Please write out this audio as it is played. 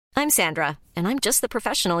I'm Sandra, and I'm just the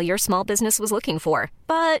professional your small business was looking for.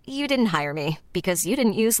 But you didn't hire me because you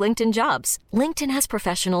didn't use LinkedIn Jobs. LinkedIn has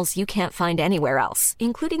professionals you can't find anywhere else,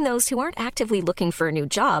 including those who aren't actively looking for a new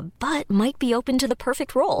job, but might be open to the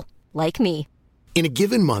perfect role, like me. In a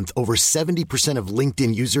given month, over 70% of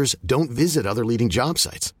LinkedIn users don't visit other leading job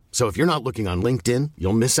sites. So if you're not looking on LinkedIn,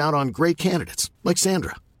 you'll miss out on great candidates like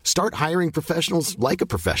Sandra. Start hiring professionals like a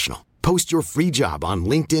professional. Post your free job on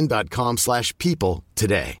linkedin.com/people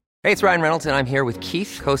today. Hey, it's Ryan Reynolds, and I'm here with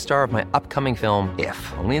Keith, co-star of my upcoming film, If,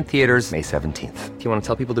 only in theaters May 17th. Do you want to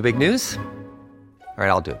tell people the big news? All right,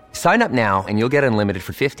 I'll do it. Sign up now and you'll get unlimited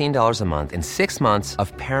for $15 a month and 6 months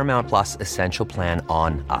of Paramount Plus Essential Plan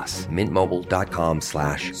on us.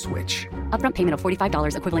 MintMobile.com/switch. Upfront payment of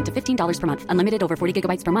 $45 equivalent to $15 per month. Unlimited over 40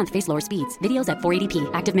 gigabytes per month. Face lower speeds. Videos at 480p.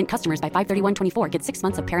 Active Mint customers by 531.24 get 6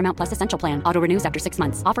 months of Paramount Plus Essential Plan. Auto renews after 6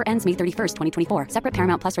 months. Offer ends May 31st, 2024. Separate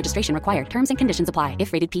Paramount Plus registration required. Terms and conditions apply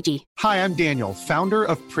if rated PG. Hi, I'm Daniel, founder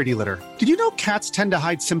of Pretty Litter. Did you know cats tend to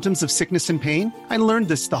hide symptoms of sickness and pain? I learned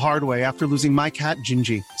this the hard way after losing my cat, Gingy.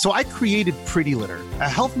 So I created Pretty Litter, a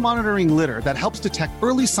health monitoring litter that helps detect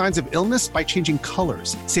early signs of illness by changing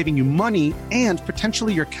colors, saving you money and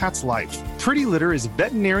potentially your cat's life. Pretty Litter is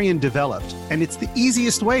veterinarian developed, and it's the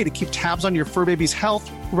easiest way to keep tabs on your fur baby's health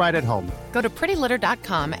right at home. Go to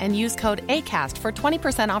prettylitter.com and use code ACAST for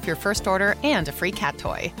 20% off your first order and a free cat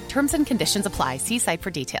toy. Terms and conditions apply. See site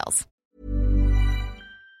for details.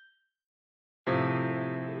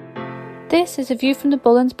 This is a View from the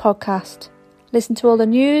Bullens podcast. Listen to all the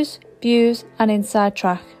news, views and inside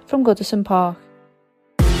track from Goodison Park.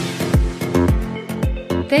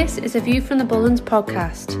 This is a View from the Bullens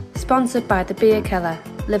podcast, sponsored by the Beer Keller,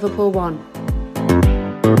 Liverpool One.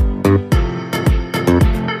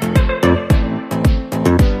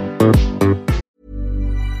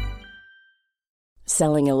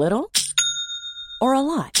 Selling a little or a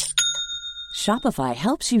lot? Shopify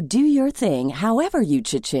helps you do your thing however you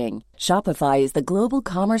cha-ching. Shopify is the global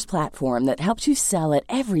commerce platform that helps you sell at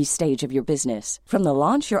every stage of your business. From the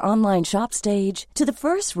launch your online shop stage to the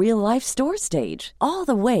first real-life store stage, all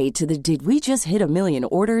the way to the did we just hit a million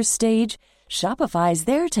orders stage. Shopify is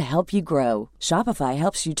there to help you grow. Shopify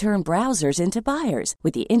helps you turn browsers into buyers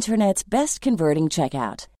with the internet's best converting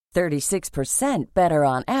checkout. 36% better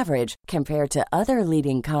on average compared to other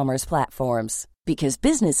leading commerce platforms. Because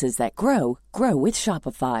businesses that grow, grow with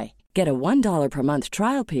Shopify. Get a $1 per month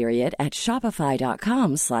trial period at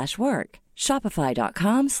shopify.com/work.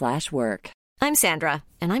 Shopify.com/work. I'm Sandra,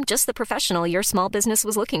 and I'm just the professional your small business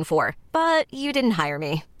was looking for. But you didn't hire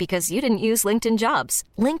me because you didn't use LinkedIn Jobs.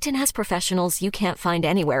 LinkedIn has professionals you can't find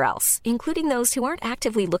anywhere else, including those who aren't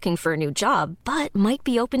actively looking for a new job, but might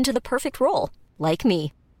be open to the perfect role, like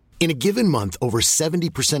me. In a given month, over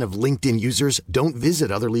 70% of LinkedIn users don't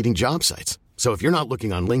visit other leading job sites. So if you're not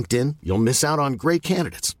looking on LinkedIn, you'll miss out on great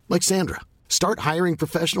candidates like Sandra. Start hiring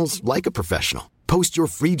professionals like a professional. Post your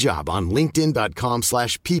free job on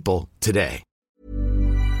linkedin.com/people today.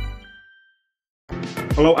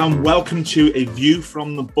 Hello and welcome to a View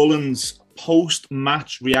from the Bullens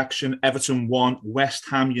post-match reaction. Everton 1, West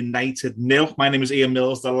Ham United 0. My name is Ian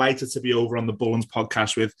Mills. Delighted to be over on the Bullens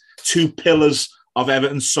podcast with two pillars of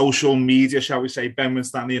Everton's social media, shall we say, Ben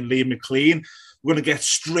Winstanley and Liam McLean. We're going to get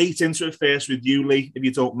straight into it first with you, Lee, if you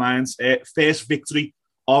don't mind. First victory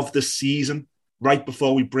of the season. Right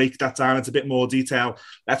before we break that down into a bit more detail,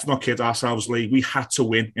 let's not kid ourselves, Lee. We had to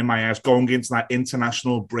win, in my eyes, going into that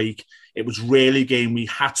international break. It was really a game we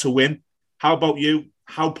had to win. How about you?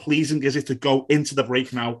 How pleasing is it to go into the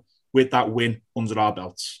break now with that win under our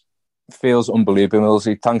belts? Feels unbelievable,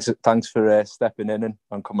 Millsy. Thanks for stepping in and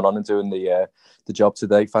coming on and doing the job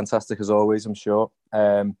today. Fantastic as always, I'm sure.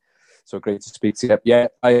 So great to speak to you. Yeah,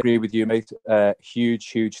 I agree with you, mate.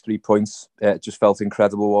 Huge 3 points. Just felt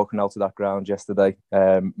incredible walking out of that ground yesterday.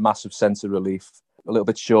 Massive sense of relief. A little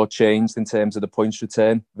bit shortchanged in terms of the points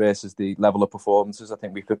return versus the level of performances. I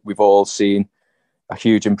think we've all seen a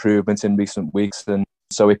huge improvement in recent weeks, and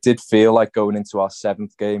so it did feel like going into our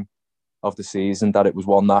 7th game of the season that it was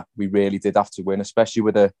one that we really did have to win, especially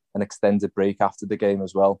with an extended break after the game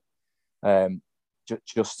as well.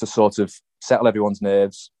 Just to sort of settle everyone's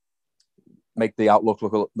nerves, make the outlook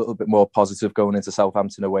look a little bit more positive going into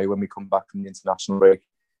Southampton away when we come back from the international break.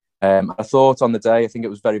 I thought on the day, I think it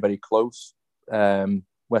was very, very close.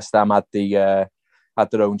 West Ham had their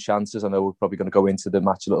own chances. I know we're probably going to go into the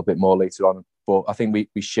match a little bit more later on, but I think we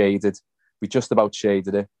just about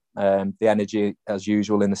shaded it. The energy, as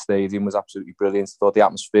usual, in the stadium was absolutely brilliant. I thought the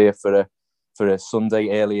atmosphere for a Sunday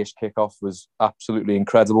early-ish kickoff was absolutely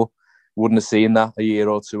incredible. Wouldn't have seen that a year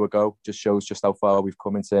or two ago. Just shows just how far we've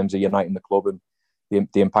come in terms of uniting the club and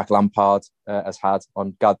the impact Lampard has had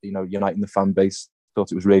on uniting the fan base.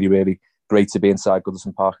 Thought it was really, really great to be inside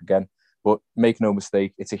Goodison Park again. But make no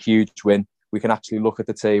mistake, it's a huge win. We can actually look at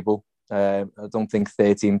the table. I don't think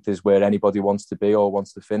 13th is where anybody wants to be or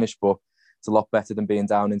wants to finish, but it's a lot better than being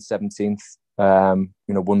down in 17th.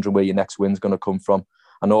 Wondering where your next win's going to come from,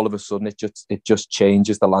 and all of a sudden it just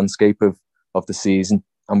changes the landscape of the season,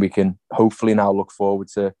 and we can hopefully now look forward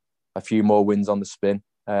to a few more wins on the spin.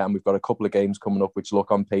 And we've got a couple of games coming up which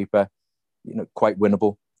look on paper, quite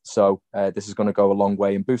winnable. So this is going to go a long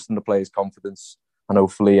way in boosting the players' confidence and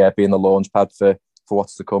hopefully being the launch pad for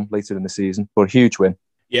what's to come later in the season. But a huge win.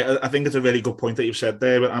 Yeah, I think it's a really good point that you've said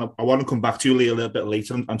there. And I want to come back to you, Lee, a little bit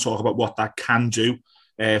later and talk about what that can do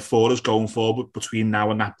for us going forward between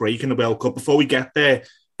now and that break in the World Cup. Before we get there,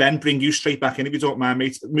 Ben, bring you straight back in if you don't mind,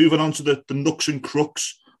 mate. Moving on to the nooks and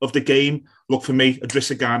crooks of the game. Look, for me,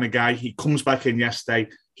 Idrissa Gana Gueye, he comes back in yesterday.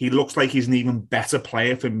 He looks like he's an even better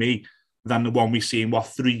player for me than the one we seen,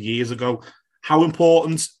 3 years ago. How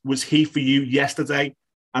important was he for you yesterday?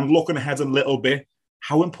 And looking ahead a little bit,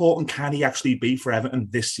 how important can he actually be for Everton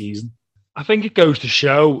this season? I think it goes to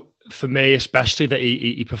show, for me especially, that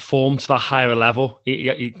he performed to that higher level.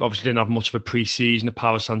 He obviously didn't have much of a pre-season at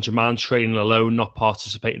Paris Saint-Germain, training alone, not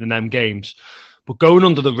participating in them games. But going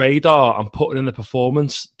under the radar and putting in the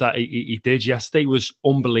performance that he did yesterday was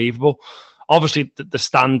unbelievable. Obviously, the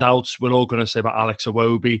standouts, we're all going to say about Alex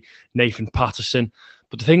Iwobi, Nathan Patterson.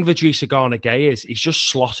 But the thing with Idrissa Gana Gueye is he's just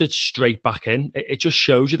slotted straight back in. It just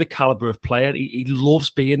shows you the calibre of player. He loves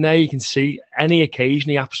being there. You can see any occasion,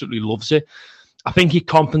 he absolutely loves it. I think he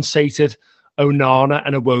compensated Onana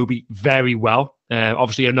and Iwobi very well.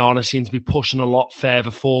 Obviously, Onana seemed to be pushing a lot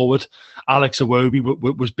further forward. Alex Iwobi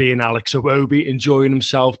was being Alex Iwobi, enjoying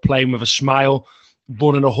himself, playing with a smile,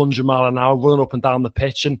 running 100 mile an hour, running up and down the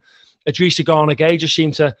pitch. And Idrissa Gana Gueye just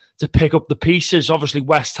seemed to pick up the pieces. Obviously,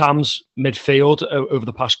 West Ham's midfield over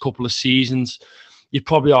the past couple of seasons, you'd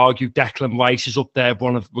probably argue Declan Rice is up there,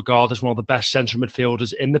 regarded as one of the best central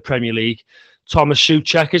midfielders in the Premier League. Thomas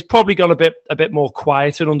Souček has probably gone a bit more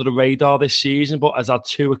quieter under the radar this season, but has had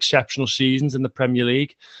 2 exceptional seasons in the Premier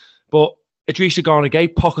League. But Idrissa Gana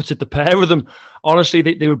Gueye pocketed the pair of them. Honestly,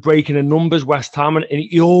 they were breaking in numbers, West Ham, and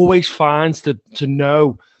he always finds to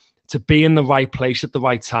know to be in the right place at the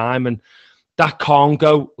right time. And that can't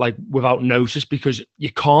go without notice, because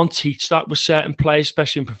you can't teach that with certain players,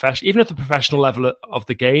 especially in professional, even at the professional level of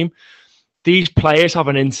the game. These players have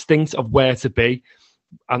an instinct of where to be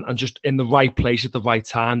and just in the right place at the right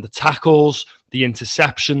time. The tackles, the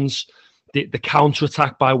interceptions, the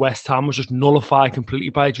counter-attack by West Ham was just nullified completely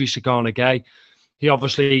by Idrissa Gana Gueye. He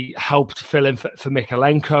obviously helped fill in for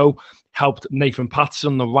Mykolenko, helped Nathan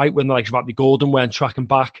Patterson on the right when the likes of Anthony Gordon weren't tracking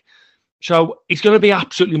back. So he's going to be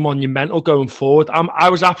absolutely monumental going forward. I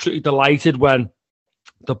was absolutely delighted when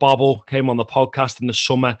the Bobble came on the podcast in the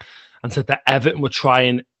summer and said that Everton were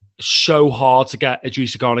trying so hard to get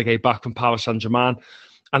Idrissa Gana Gueye back from Paris Saint-Germain.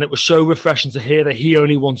 And it was so refreshing to hear that he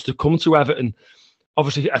only wants to come to Everton.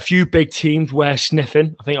 Obviously, a few big teams were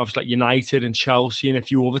sniffing. I think obviously United and Chelsea and a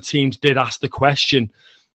few other teams did ask the question.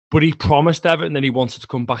 But he promised Everton that he wanted to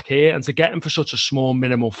come back here. And to get him for such a small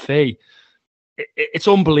minimal fee, it's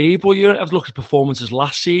unbelievable. I've looked at performances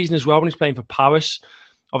last season as well when he's playing for Paris,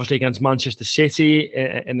 obviously against Manchester City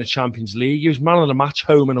in the Champions League. He was man of the match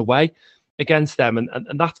home and away against them. And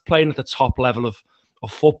that's playing at the top level of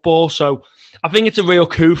football. So I think it's a real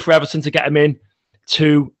coup for Everton to get him in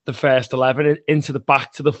to the first 11, into the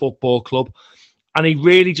back to the football club. And he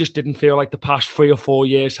really just didn't feel like the past 3 or 4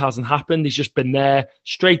 years hasn't happened. He's just been there,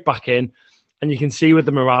 straight back in. And you can see with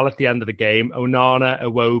the morale at the end of the game, Onana,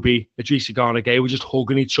 Iwobi, Idrissa Gana Gueye were just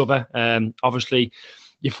hugging each other. Obviously,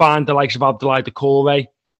 you find the likes of Abdoulaye Doucouré.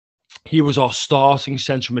 He was our starting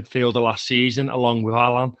central midfielder last season, along with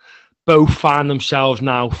Alan. Both find themselves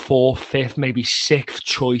now 4th, 5th, maybe 6th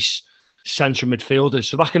choice central midfielders.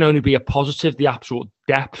 So that can only be a positive, the absolute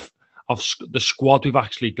depth of the squad we've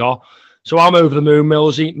actually got. So I'm over the moon,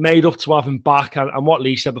 Millsy, made up to have him back. And what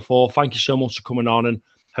Lee said before, thank you so much for coming on and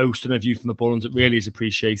hosting a View from the Bullens. It really is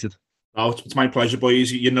appreciated. Oh, it's my pleasure,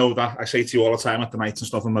 boys. You know that. I say to you all the time at the night and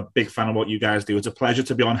stuff, I'm a big fan of what you guys do. It's a pleasure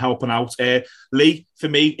to be on helping out. Lee, for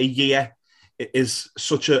me, a year is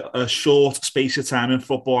such a short space of time in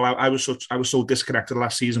football. I was so disconnected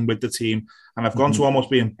last season with the team, and I've gone to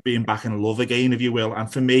almost being back in love again, if you will.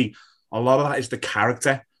 And for me, a lot of that is the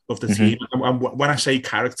character of the team. And when I say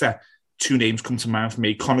character, 2 names come to mind for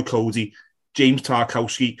me: Conor Cody, James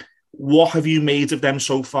Tarkowski. What have you made of them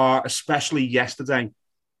so far, especially yesterday?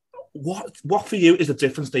 What for you is the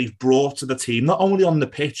difference they've brought to the team, not only on the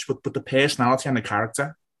pitch, but the personality and the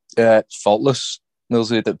character? Faultless,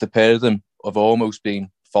 Millsy. The pair of them have almost been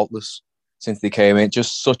faultless since they came in.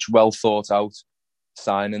 Just such well thought out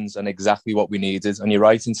signings and exactly what we needed. And you're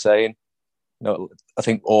right in saying, I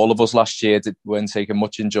think all of us last year weren't taking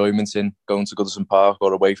much enjoyment in going to Goodison Park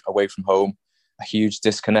or away from home. A huge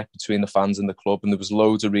disconnect between the fans and the club, and there was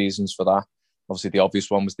loads of reasons for that. Obviously, the obvious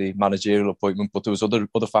one was the managerial appointment, but there was other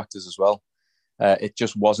factors as well. It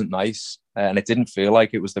just wasn't nice, and it didn't feel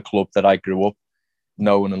like it was the club that I grew up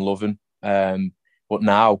knowing and loving. But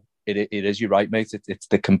now it is. You're right, mate. It's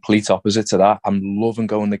the complete opposite to that. I'm loving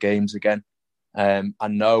going to games again. I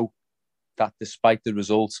know that despite the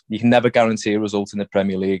results, you can never guarantee a result in the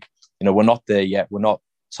Premier League. We're not there yet. We're not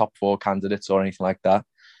top 4 candidates or anything like that.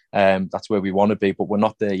 That's where we want to be, but we're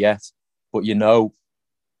not there yet. But even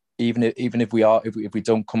if we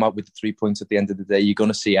don't come out with the 3 points at the end of the day, you're going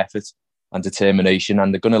to see effort and determination,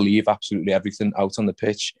 and they're going to leave absolutely everything out on the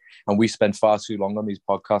pitch. And we spent far too long on these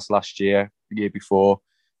podcasts last year, the year before,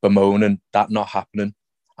 bemoaning that not happening,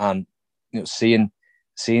 and seeing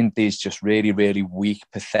these just really, really weak,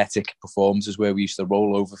 pathetic performances where we used to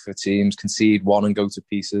roll over for teams, concede one and go to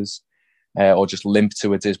pieces, or just limp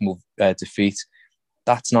to a dismal defeat.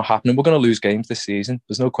 That's not happening. We're going to lose games this season.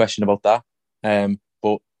 There's no question about that.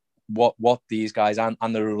 But what these guys, and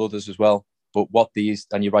there are others as well, but what these,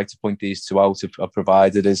 and you're right to point these two out, have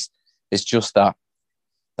provided is just that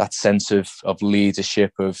sense of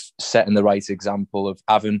leadership, of setting the right example, of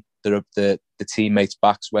having the teammates'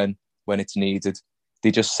 backs when it's needed. They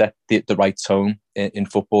just set the right tone in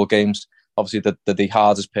football games. Obviously, they're the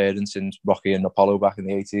hardest parents in Rocky and Apollo back in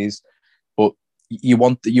the 80s, but you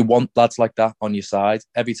want lads like that on your side.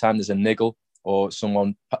 Every time there's a niggle or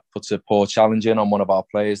someone puts a poor challenge in on one of our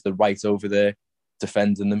players, they're right over there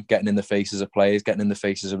defending them, getting in the faces of players, getting in the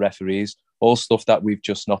faces of referees, all stuff that we've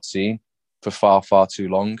just not seen for far, far too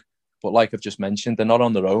long. But like I've just mentioned, they're not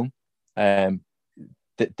on their own.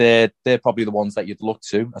 They're probably the ones that you'd look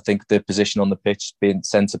to. I think their position on the pitch, being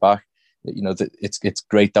centre back, it's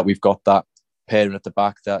great that we've got that pairing at the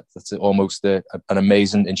back. That's almost an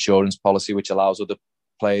amazing insurance policy, which allows other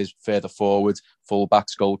players further forward, full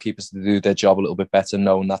backs, goalkeepers, to do their job a little bit better,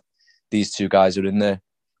 knowing that these two guys are in there.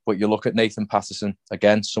 But you look at Nathan Patterson,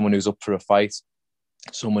 again, someone who's up for a fight,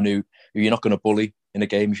 someone who you're not going to bully in a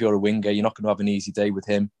game. If you're a winger, you're not going to have an easy day with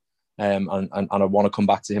him. And I want to come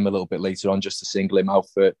back to him a little bit later on, just to single him out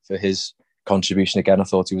for his contribution again. I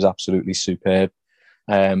thought he was absolutely superb.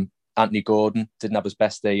 Anthony Gordon didn't have his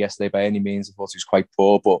best day yesterday by any means. I thought he was quite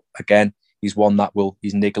poor, but again, he's one that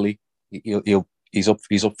he's niggly. He's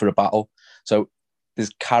up for a battle. So there's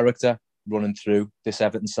character running through this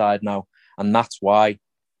Everton side now, and that's why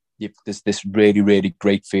there's this really, really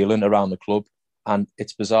great feeling around the club. And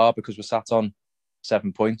it's bizarre because we're sat on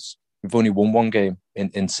 7 points. We've only won one game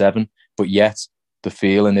in 7, but yet the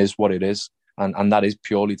feeling is what it is, and that is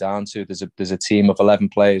purely down to there's a team of 11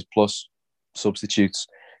 players plus substitutes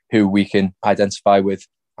who we can identify with,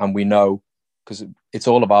 and we know, because it's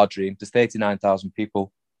all of our dream. There's 39,000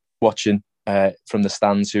 people watching from the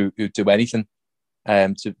stands who do anything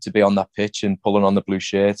to be on that pitch and pulling on the blue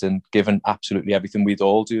shirt and giving absolutely everything. We'd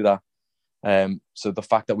all do that. So the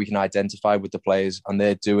fact that we can identify with the players and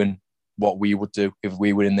they're doing what we would do if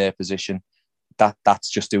we were in their position, that's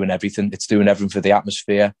just doing everything. It's doing everything for the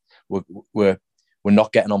atmosphere. We're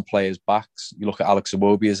not getting on players' backs. You look at Alex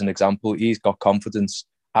Iwobi as an example. He's got confidence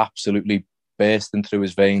absolutely bursting through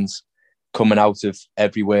his veins, coming out of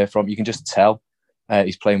everywhere from. You can just tell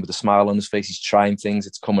he's playing with a smile on his face. He's trying things.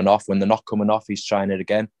 It's coming off. When they're not coming off, he's trying it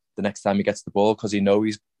again the next time he gets the ball, because he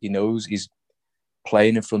knows he's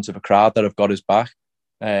playing in front of a crowd that have got his back.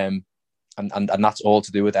 And that's all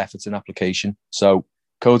to do with effort and application. So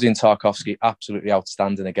Cody and Tarkowski, absolutely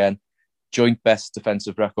outstanding again. Joint best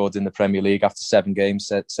defensive record in the Premier League after 7 games,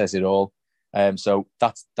 says it all. So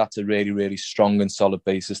that's a really, really strong and solid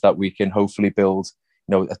basis that we can hopefully build,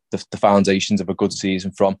 the foundations of a good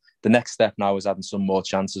season from. The next step now is adding some more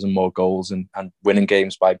chances and more goals and winning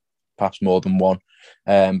games by perhaps more than one.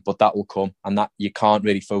 But that will come, and that you can't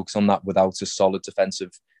really focus on that without a solid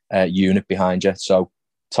defensive unit behind you. So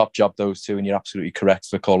top job, those two, and you're absolutely correct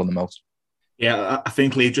for calling them out. Yeah, I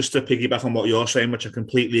think, Lee, just to piggyback on what you're saying, which I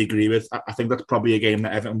completely agree with, I think that's probably a game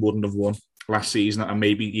that Everton wouldn't have won last season and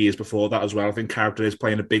maybe years before that as well. I think character is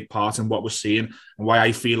playing a big part in what we're seeing and why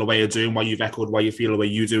I feel the way I do and why you've echoed why you feel the way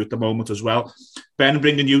you do at the moment as well. Ben,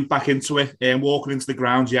 bringing you back into it and walking into the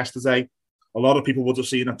grounds yesterday, a lot of people would have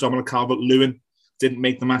seen that Dominic Calvert-Lewin didn't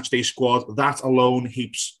make the matchday squad. That alone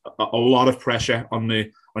heaps a lot of pressure on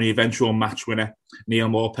the eventual match winner, Neil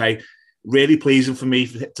Maupay. Really pleasing for me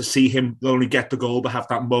to see him not only get the goal, but have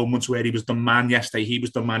that moment where he was the man yesterday. He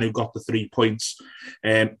was the man who got the 3 points.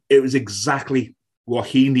 It was exactly what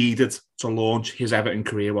he needed to launch his Everton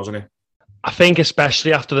career, wasn't it? I think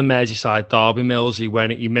especially after the Merseyside derby, Millsy,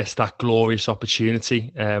 when he missed that glorious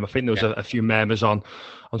opportunity. I think there was a few members on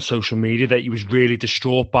social media that he was really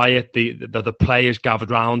distraught by it. The players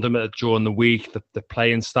gathered around him during the week, the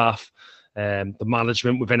playing staff, the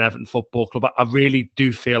management within Everton Football Club. I really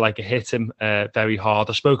do feel like it hit him very hard.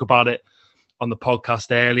 I spoke about it on the podcast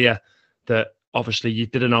earlier, that obviously you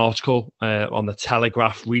did an article on the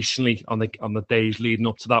Telegraph recently on the days leading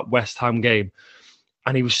up to that West Ham game.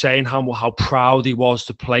 And he was saying how proud he was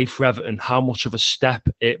to play for Everton, how much of a step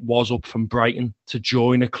it was up from Brighton to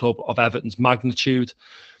join a club of Everton's magnitude.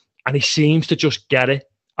 And he seems to just get it.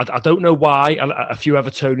 I don't know why. A few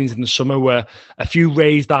Evertonians in the summer were a few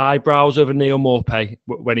raised eyebrows over Neil Maupay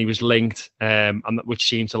when he was linked, and which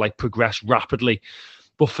seemed to like progress rapidly.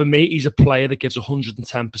 But for me, he's a player that gives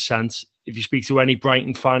 110%. If you speak to any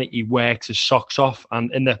Brighton fan, he works his socks off.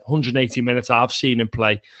 And in the 180 minutes I've seen him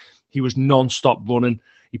play, he was non-stop running.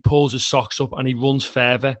 He pulls his socks up and he runs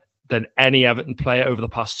further than any Everton player over the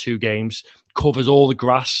past 2 games. Covers all the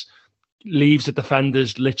grass, leaves the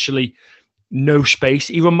defenders literally no space.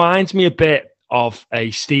 He reminds me a bit of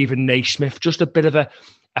a Stephen Naismith, just a bit of a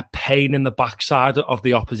pain in the backside of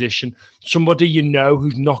the opposition. Somebody you know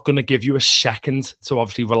who's not going to give you a second to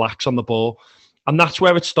obviously relax on the ball. And that's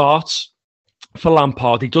where it starts for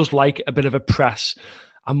Lampard. He does like a bit of a press,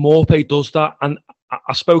 and Maupay does that. And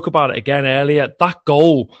I spoke about it again earlier. That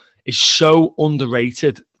goal is so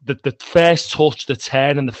underrated. The first touch, the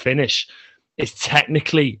turn and the finish is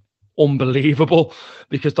technically unbelievable,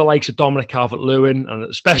 because the likes of Dominic Calvert-Lewin and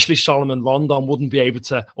especially Solomon Rondon wouldn't be able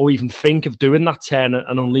to or even think of doing that turn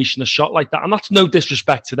and unleashing a shot like that. And that's no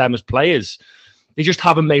disrespect to them as players. They just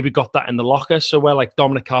haven't maybe got that in the locker. So where like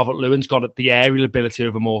Dominic Calvert-Lewin's got the aerial ability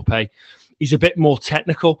over Maupay, he's a bit more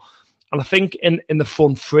technical. And I think in the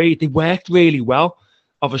front three, they worked really well.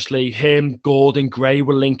 Obviously, him, Gordon, Gray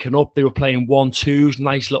were linking up. They were playing 1-2s,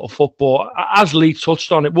 nice little football. As Lee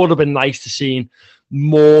touched on, it would have been nice to see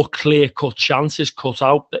more clear-cut chances cut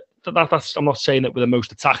out. That's, I'm not saying that we're the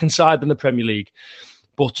most attacking side in the Premier League,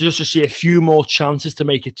 but just to see a few more chances to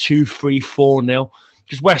make it 2-3, 4-0.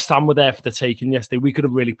 Because West Ham were there for the taking yesterday. We could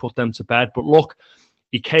have really put them to bed. But look,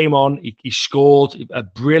 he came on, he scored a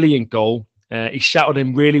brilliant goal. He settled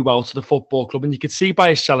in really well to the football club, and you could see by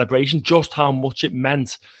his celebration just how much it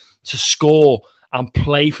meant to score and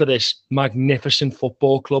play for this magnificent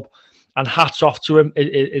football club. And hats off to him.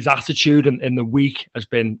 His attitude in the week has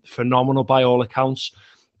been phenomenal by all accounts.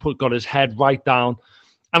 Got his head right down.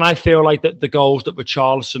 And I feel like that the goals that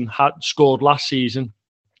Richarlison had scored last season,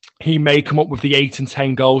 he may come up with the 8 and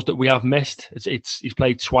 10 goals that we have missed. He's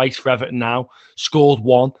played twice for Everton now, scored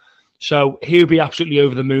 1. So he'll be absolutely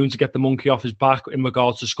over the moon to get the monkey off his back in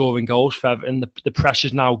regards to scoring goals for Everton. The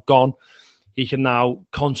pressure's now gone. He can now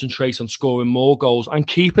concentrate on scoring more goals and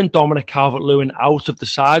keeping Dominic Calvert-Lewin out of the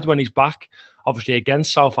side when he's back, obviously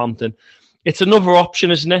against Southampton. It's another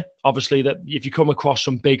option, isn't it? Obviously, that if you come across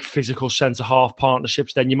some big physical centre-half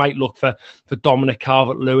partnerships, then you might look for Dominic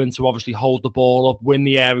Calvert-Lewin to obviously hold the ball up, win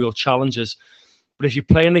the aerial challenges. But if you're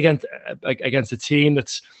playing against a team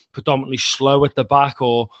that's predominantly slow at the back,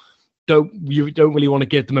 or you don't really want to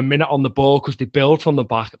give them a minute on the ball because they build from the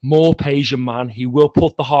back, Maupay's your man. He will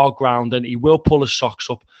put the hard ground in, he will pull his socks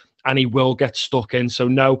up, and he will get stuck in. So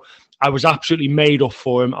no, I was absolutely made up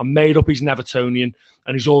for him. I'm made up he's an Evertonian,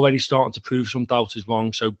 and he's already starting to prove some doubts is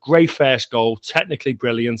wrong. So great first goal, technically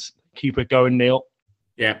brilliant. Keep it going, Neil.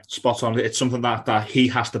 Yeah, spot on. It's something that he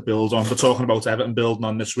has to build on. We're talking about Everton building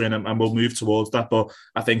on this win, and we'll move towards that. But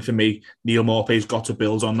I think for me, Neil Maupay's got to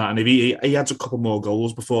build on that. And if he adds a couple more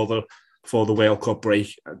goals before the World Cup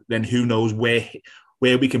break, then who knows where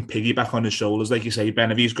we can piggyback on his shoulders. Like you say,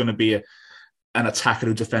 Ben, if he's going to be an attacker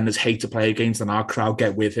who defenders hate to play against, and our crowd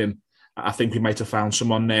get with him, I think we might have found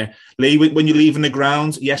someone there. Lee, when you're leaving the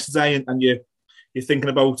ground yesterday and you're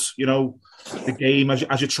thinking about, the game as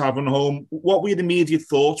you're travelling home, what were your immediate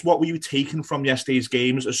thoughts? What were you taking from yesterday's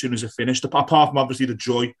games as soon as it finished, apart from obviously the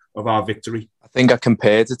joy of our victory? I think I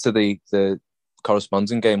compared it to the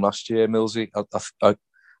corresponding game last year, Millsy. I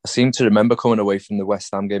seem to remember coming away from the West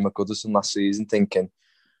Ham game at Goodison last season thinking,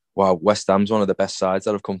 wow, West Ham's one of the best sides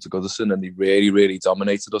that have come to Goodison, and they really, really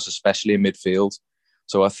dominated us, especially in midfield.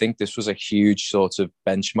 So I think this was a huge sort of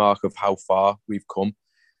benchmark of how far we've come.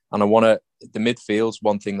 And the midfield's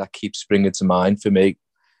one thing that keeps springing to mind for me.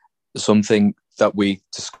 Something that we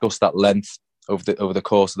discussed at length over the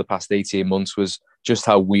course of the past 18 months was just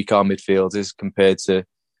how weak our midfield is compared to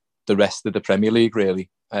the rest of the Premier League, really.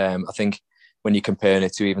 I think when you're comparing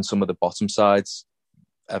it to even some of the bottom sides,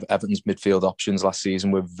 Everton's midfield options last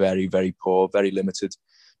season were very, very poor, very limited.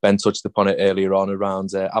 Ben touched upon it earlier on around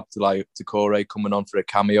Abdoulaye Doucouré coming on for a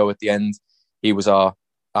cameo at the end. He was our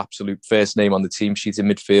absolute first name on the team sheet in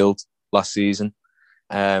midfield last season.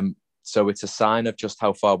 So it's a sign of just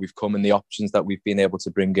how far we've come and the options that we've been able to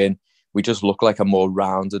bring in. We just look like a more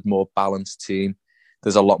rounded, more balanced team.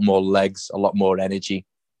 There's a lot more legs, a lot more energy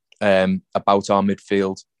about our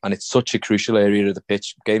midfield. And it's such a crucial area of the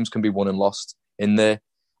pitch. Games can be won and lost in there.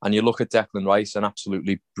 And you look at Declan Rice, an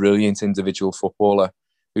absolutely brilliant individual footballer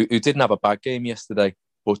who didn't have a bad game yesterday,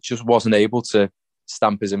 but just wasn't able to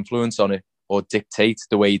stamp his influence on it or dictate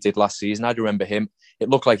the way he did last season. I remember him. It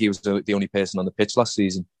looked like he was the only person on the pitch last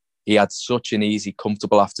season. He had such an easy,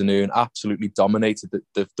 comfortable afternoon, absolutely dominated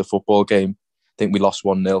the football game. I think we lost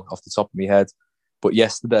 1-0 off the top of my head. But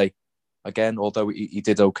yesterday, again, although he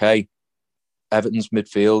did okay, Everton's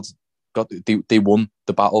midfield, they won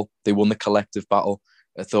the battle. They won the collective battle.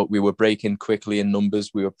 I thought we were breaking quickly in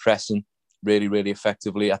numbers. We were pressing really, really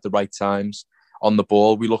effectively at the right times. On the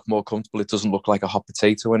ball, we look more comfortable. It doesn't look like a hot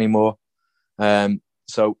potato anymore.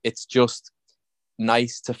 So it's just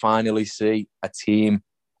nice to finally see a team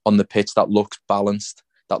on the pitch that looks balanced,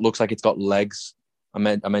 that looks like it's got legs. I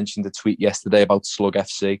mentioned a tweet yesterday about Slug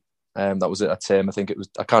FC. That was a term. I think it was.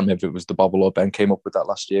 I can't remember if it was the Bobble or Ben came up with that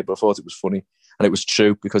last year, but I thought it was funny, and it was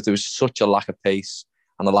true because there was such a lack of pace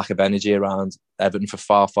and a lack of energy around Everton for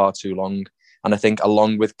far, far too long. And I think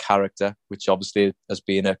along with character, which obviously has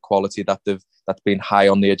been a quality that's been high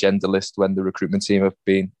on the agenda list when the recruitment team have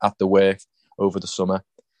been at the work over the summer,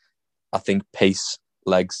 I think pace,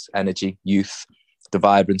 legs, energy, youth, the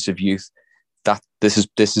vibrance of youth, that this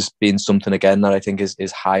has been something again that I think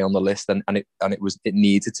is high on the list, and it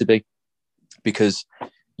needed to be, because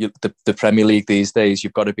the Premier League these days,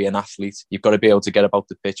 you've got to be an athlete. You've got to be able to get about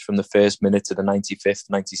the pitch from the first minute to the 95th,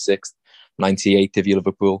 96th, 98th if you're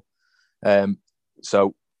Liverpool.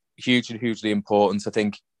 So hugely important. I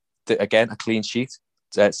think that, again, a clean sheet,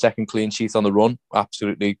 second clean sheet on the run,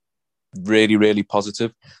 absolutely, really, really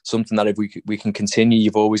positive. Something that if we can continue,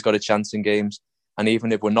 you've always got a chance in games. And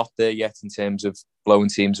even if we're not there yet in terms of blowing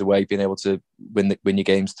teams away, being able to win your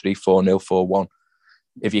games 3-4-0, 4-1,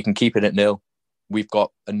 if you can keep it at 0, we've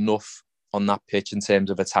got enough on that pitch in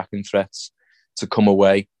terms of attacking threats to come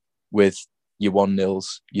away with your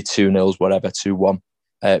 1-0s, your 2-0s, whatever, 2-1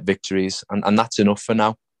 victories. And that's enough for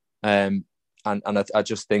now. And I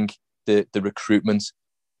just think the recruitment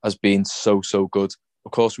has been so good.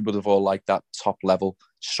 Of course, we would have all liked that top level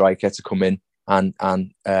striker to come in and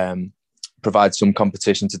provide some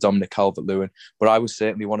competition to Dominic Calvert-Lewin. But I was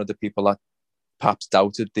certainly one of the people that perhaps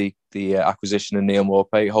doubted the acquisition of Neil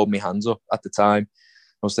Maupay. Hold my hands up at the time.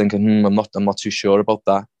 I was thinking, I'm not too sure about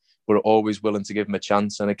that, but always willing to give him a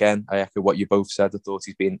chance. And again, I echo what you both said. I thought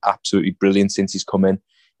he's been absolutely brilliant since he's come in.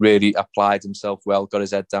 Really applied himself well, got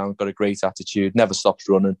his head down, got a great attitude, never stops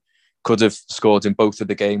running. Could have scored in both of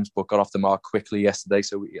the games, but got off the mark quickly yesterday.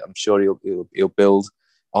 So I'm sure he'll build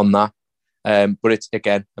on that. But it's,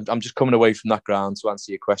 again, I'm just coming away from that ground to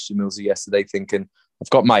answer your question, Millsy, yesterday, thinking I've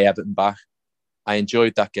got my Everton back. I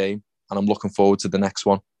enjoyed that game and I'm looking forward to the next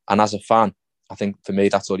one. And as a fan, I think for me,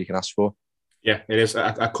 that's all you can ask for. Yeah, it is.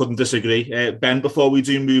 I couldn't disagree. Ben, before we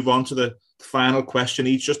do move on to the final question,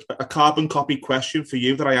 it's just a carbon copy question for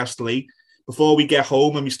you that I asked Lee. Before we get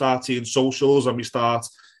home and we start seeing socials and we start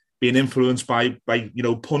being influenced by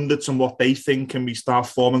pundits and what they think, and we start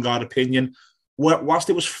forming our opinion, whilst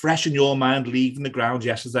it was fresh in your mind leaving the ground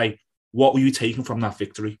yesterday, what were you taking from that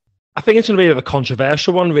victory? I think it's going to be a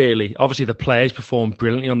controversial one, really. Obviously, the players performed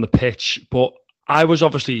brilliantly on the pitch, but I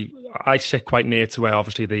sit quite near to where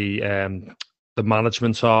obviously the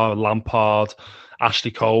management are, Lampard,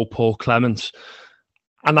 Ashley Cole, Paul Clement.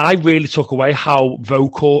 And I really took away how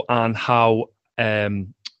vocal and how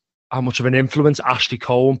much of an influence Ashley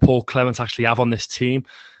Cole and Paul Clement actually have on this team.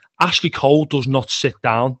 Ashley Cole does not sit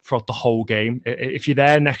down throughout the whole game. If you're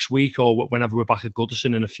there next week or whenever we're back at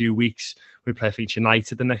Goodison in a few weeks, we play against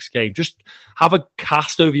United the next game, just have a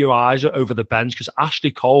cast over your eyes over the bench, because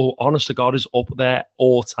Ashley Cole, honest to God, is up there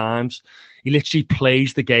all times. He literally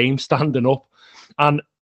plays the game standing up. And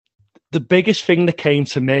the biggest thing that came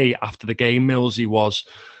to me after the game, Millsy, was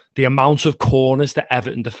the amount of corners that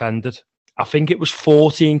Everton defended. I think it was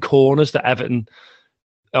 14 corners that Everton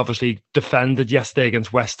obviously defended yesterday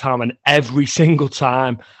against West Ham, and every single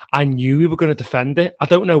time I knew we were going to defend it. I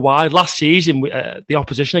don't know why. Last season, the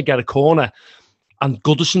opposition would get a corner and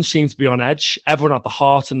Goodison seemed to be on edge. Everyone had the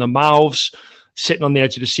heart in their mouths, sitting on the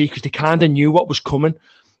edge of the seat, because they kind of knew what was coming.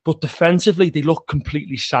 But defensively, they look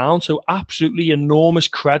completely sound. So absolutely enormous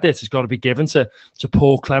credit has got to be given to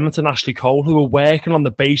Paul Clement and Ashley Cole, who are working on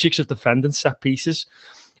the basics of defending set pieces.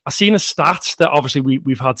 I've seen a stat that obviously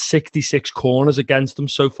we've had 66 corners against them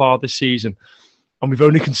so far this season, and we've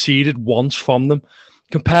only conceded once from them.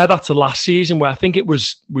 Compare that to last season, where I think it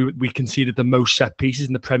was we conceded the most set pieces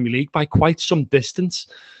in the Premier League by quite some distance.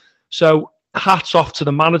 So hats off to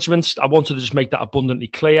the management. I wanted to just make that abundantly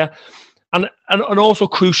clear. And also a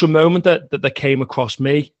crucial moment that came across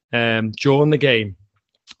me during the game.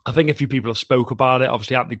 I think a few people have spoke about it.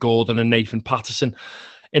 Obviously, Anthony Gordon and Nathan Patterson.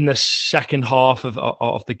 In the second half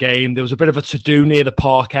of the game, there was a bit of a to-do near the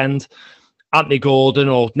park end. Anthony Gordon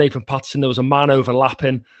or Nathan Patterson, there was a man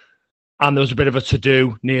overlapping, and there was a bit of a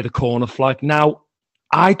to-do near the corner flag. Now,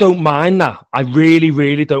 I don't mind that. I really,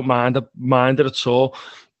 really don't mind it at all.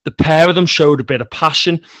 The pair of them showed a bit of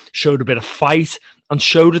passion, showed a bit of fight, and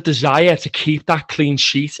showed a desire to keep that clean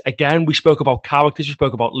sheet. Again, we spoke about characters, we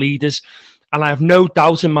spoke about leaders, and I have no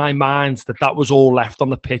doubt in my mind that was all left on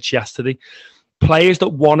the pitch yesterday. Players that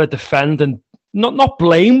want to defend and not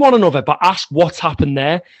blame one another, but ask what's happened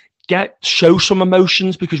there. Show some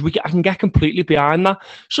emotions, because I can get completely behind that.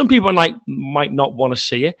 Some people might not want to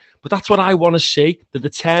see it, but that's what I want to see. The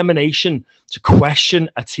determination to question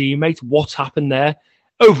a teammate, what's happened there.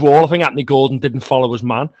 Overall, I think Anthony Gordon didn't follow his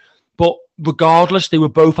man. But regardless, they were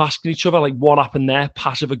both asking each other, what happened there,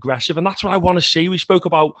 passive-aggressive. And that's what I want to see. We spoke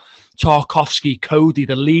about Tarkowski, Cody,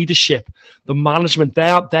 the leadership, the management.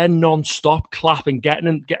 They're non-stop clapping,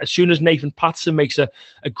 as soon as Nathan Patterson makes a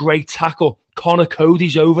great tackle, Connor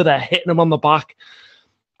Cody's over there, hitting him on the back.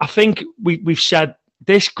 I think we've said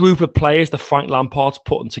this group of players that Frank Lampard's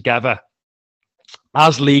putting together,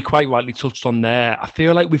 as Lee quite rightly touched on there, I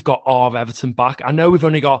feel like we've got our Everton back. I know we've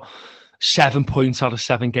only got 7 points out of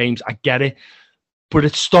 7 games. I get it. But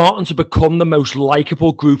it's starting to become the most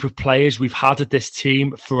likeable group of players we've had at this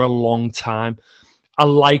team for a long time. I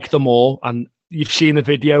like them all. And you've seen the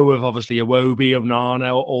video of obviously Iwobi,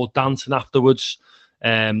 Onana, all dancing afterwards.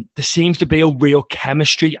 There seems to be a real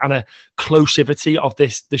chemistry and a closivity of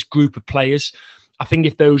this group of players. I think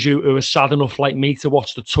if those who are sad enough like me to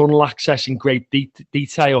watch the tunnel access in great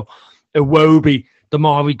detail, Iwobi,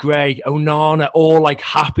 Damari Gray, Onana, all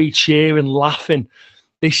happy, cheering, laughing.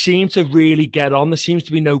 They seem to really get on. There seems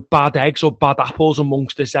to be no bad eggs or bad apples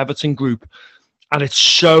amongst this Everton group. And it's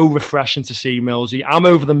so refreshing to see, Millsy. I'm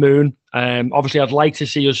over the moon. Obviously, I'd like to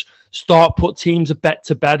see us put teams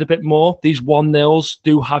to bed a bit more. These 1-0s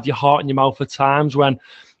do have your heart in your mouth at times,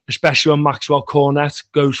 especially when Maxwell Cornet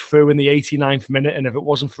goes through in the 89th minute. And if it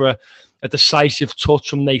wasn't for a decisive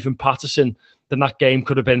touch from Nathan Patterson, then that game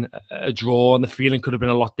could have been a draw and the feeling could have been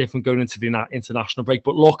a lot different going into the international break.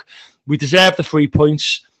 But look, we deserved the 3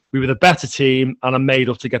 points. We were the better team, and I'm made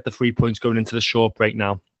up to get the 3 points going into the short break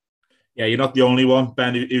now. Yeah, you're not the only one,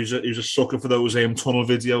 Ben, who's a sucker for those tunnel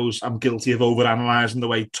videos. I'm guilty of overanalyzing the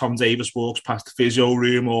way Tom Davis walks past the physio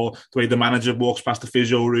room or the way the manager walks past the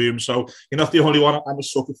physio room. So you're not the only one. I'm a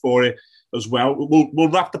sucker for it as well. We'll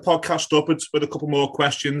wrap the podcast up with a couple more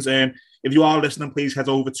questions. If you are listening, please head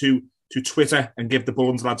over to Twitter and give the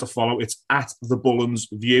Bullens lads a follow. It's at the Bullens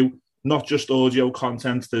View, not just audio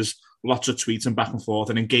content. There's lots of tweeting back and forth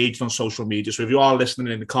and engaged on social media. So if you are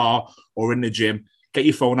listening in the car or in the gym, get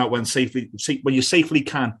your phone out when you safely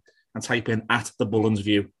can and type in at the Bullens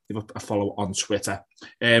View. Give a follow on Twitter.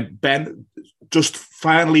 Ben, just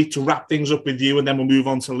finally to wrap things up with you, and then we'll move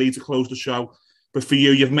on to Lee to close the show. But for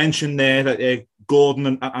you, you've mentioned there that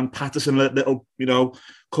Gordon and Patterson, little,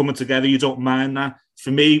 coming together. You don't mind that. For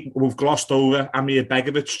me, we've glossed over Amir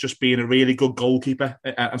Begovic just being a really good goalkeeper.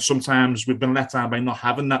 And sometimes we've been let down by not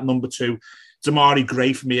having that number 2. Damari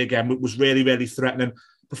Gray, for me, again, was really, really threatening.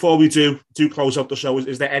 Before we do close up the show,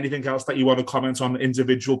 is there anything else that you want to comment on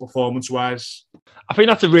individual performance-wise? I think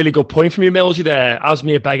that's a really good point from you, Millsy, there.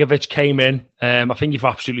 Asmir Begovic came in. I think you're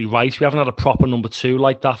absolutely right. We haven't had a proper number 2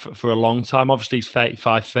 like that for a long time. Obviously, he's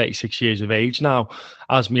 35, 36 years of age now,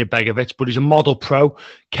 Asmir Begovic, but he's a model pro.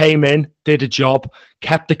 Came in, did a job,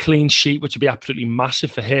 kept the clean sheet, which would be absolutely massive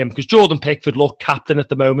for him. Because Jordan Pickford, captain at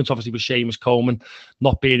the moment, obviously with Seamus Coleman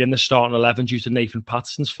not being in the starting 11 due to Nathan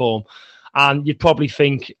Patterson's form. And you'd probably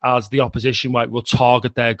think, as the opposition, will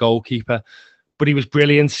target their goalkeeper. But he was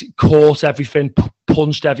brilliant, caught everything,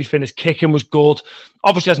 punched everything. His kicking was good.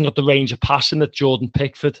 Obviously hasn't got the range of passing that Jordan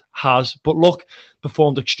Pickford has. But look,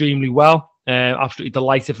 performed extremely well. Absolutely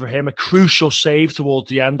delighted for him. A crucial save towards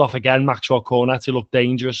the end off, again, Maxwell Cornet, who looked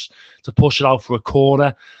dangerous to push it out for a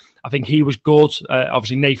corner. I think he was good.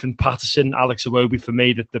 Obviously, Nathan Patterson, Alex Iwobi, for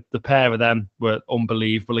me, the pair of them were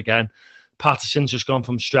unbelievable again. Patterson's just gone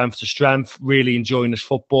from strength to strength, really enjoying his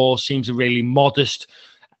football, seems a really modest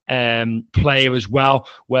player as well,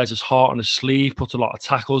 wears his heart on his sleeve, puts a lot of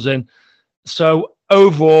tackles in. So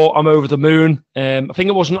overall, I'm over the moon. I think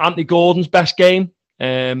it wasn't Anthony Gordon's best game.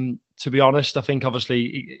 To be honest, I think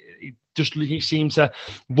obviously he seemed to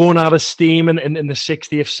run out of steam in the 60th,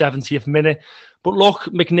 70th minute. But look,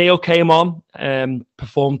 McNeil came on,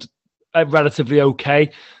 performed relatively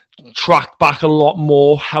okay, tracked back a lot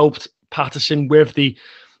more, helped Patterson with the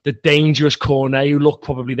dangerous corner, who looked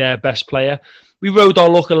probably their best player. We rode our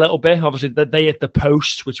luck a little bit. Obviously, they hit the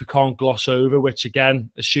post, which we can't gloss over, which again,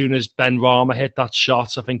 as soon as Ben Rama hit that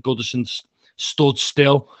shot, I think Goodison stood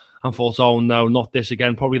still and thought, oh no, not this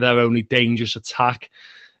again. Probably their only dangerous attack.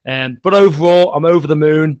 But overall, I'm over the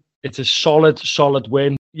moon. It's a solid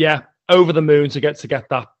win. Yeah, over the moon to get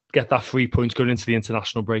that 3 points going into the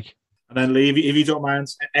international break. And then, Lee, if you don't mind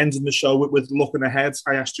ending the show with looking ahead,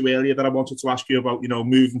 I asked you earlier that I wanted to ask you about,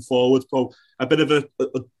 moving forward, but a bit of a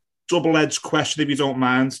double-edged question, if you don't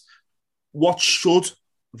mind. What should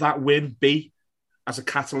that win be as a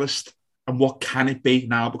catalyst, and what can it be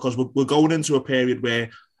now? Because we're going into a period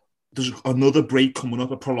where there's another break coming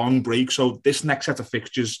up, a prolonged break. So this next set of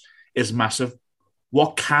fixtures is massive.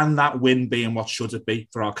 What can that win be, and what should it be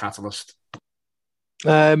for our catalyst? It's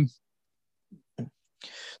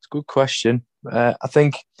a good question. I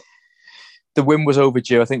think the win was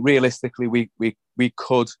overdue. I think realistically, we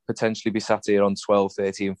could potentially be sat here on 12,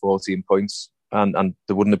 13, 14 points, and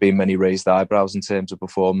there wouldn't have been many raised eyebrows in terms of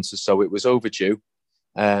performances. So it was overdue.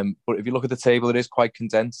 But if you look at the table, it is quite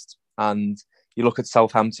condensed. And you look at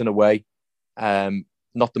Southampton away,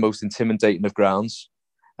 not the most intimidating of grounds,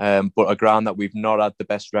 but a ground that we've not had the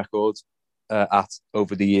best record at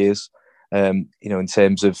over the years. In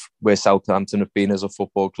terms of where Southampton have been as a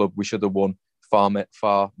football club, we should have won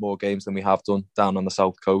far more games than we have done down on the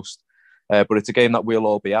south coast. But it's a game that we'll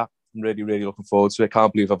all be at. I'm really, really looking forward to it. I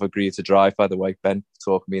can't believe I've agreed to drive, by the way, Ben,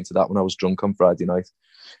 talking me into that when I was drunk on Friday night.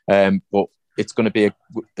 But it's going to be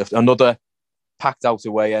another packed out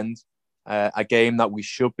away end, a game that we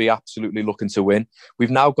should be absolutely looking to win. We've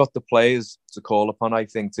now got the players to call upon, I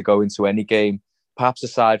think, to go into any game, perhaps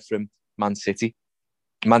aside from Man City.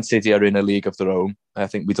 Man City are in a league of their own. I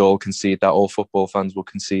think we'd all concede that. All football fans will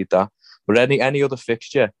concede that. But any other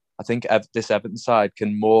fixture, I think this Everton side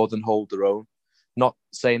can more than hold their own. Not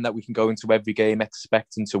saying that we can go into every game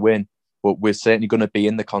expecting to win, but we're certainly going to be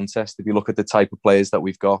in the contest. If you look at the type of players that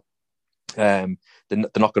we've got, they're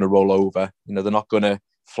not going to roll over. They're not going to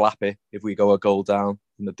flap it if we go a goal down.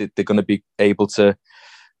 They're going to be able to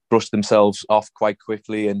brush themselves off quite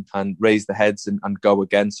quickly and raise their heads and go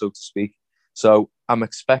again, so to speak. So I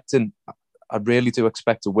really do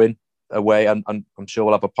expect a win away, and I'm sure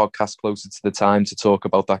we'll have a podcast closer to the time to talk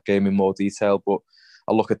about that game in more detail. But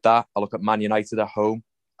I look at that. I look at Man United at home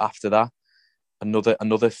after that.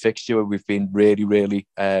 Another fixture where we've been really, really,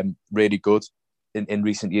 really good in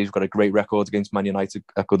recent years. We've got a great record against Man United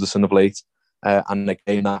at Goodison of late. And a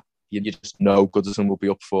game that you just know Goodison will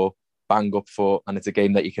be bang up for, and it's a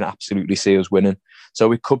game that you can absolutely see us winning.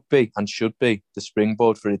 So it could be and should be the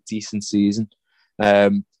springboard for a decent season.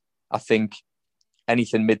 I think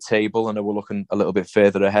anything mid-table, I know we're looking a little bit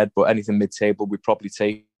further ahead, but anything mid-table we probably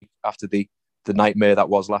take after the nightmare that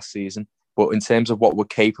was last season. But in terms of what we're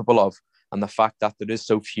capable of, and the fact that there is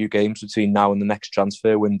so few games between now and the next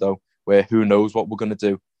transfer window, where who knows what we're going to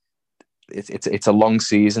do. It's a long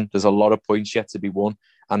season. There's a lot of points yet to be won,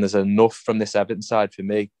 and there's enough from this Everton side for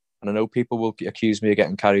me. And I know people will accuse me of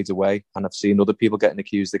getting carried away, and I've seen other people getting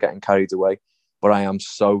accused of getting carried away. But I am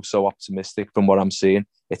so optimistic from what I'm seeing.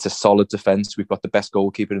 It's a solid defence. We've got the best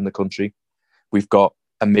goalkeeper in the country. We've got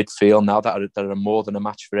a midfield now that are more than a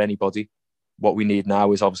match for anybody. What we need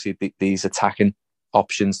now is obviously these attacking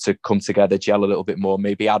options to come together, gel a little bit more,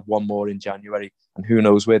 maybe add one more in January, and who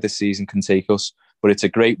knows where this season can take us. But it's a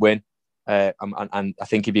great win. And I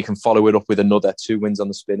think if you can follow it up with another 2 wins on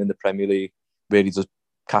the spin in the Premier League, really does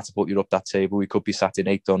catapult you up that table. We could be sat in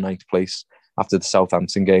 8th or 9th place after the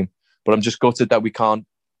Southampton game. But I'm just gutted that we can't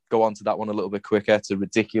go on to that one a little bit quicker.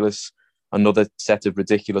 It's another set of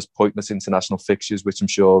ridiculous, pointless international fixtures, which I'm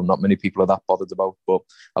sure not many people are that bothered about. But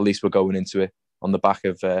at least we're going into it on the back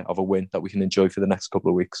of a win that we can enjoy for the next couple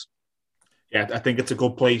of weeks. Yeah, I think it's a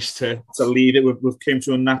good place to leave it. We've came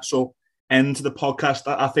to a natural end to the podcast.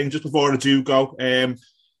 I think just before I do go,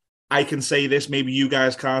 I can say this, maybe you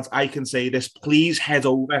guys can't. I can say this. Please head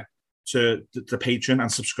over to the Patreon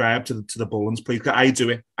and subscribe to the Bullens, please. I do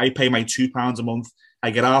it. I pay my £2 a month. I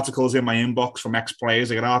get articles in my inbox from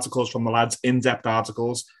ex-players. I get articles from the lads, in-depth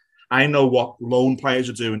articles. I know what loan players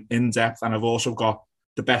are doing in-depth, and I've also got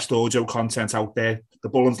the best audio content out there. The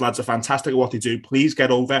Bullens lads are fantastic at what they do. Please get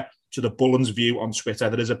over to the Bullens View on Twitter.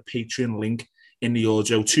 There is a Patreon link in the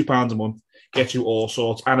audio. £2 a month gets you all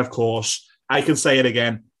sorts. And of course, I can say it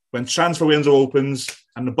again, when transfer window opens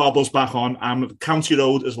and the bubble's back on, County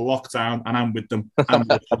Road is locked down and I'm with them.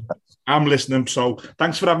 I'm listening. So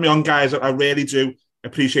thanks for having me on, guys. I really do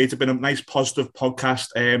appreciate it. It's been a nice, positive podcast.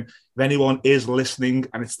 If anyone is listening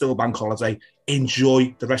and it's still bank holiday,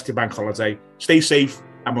 enjoy the rest of your bank holiday. Stay safe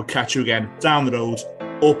and we'll catch you again down the road,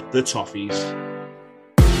 up the toffees.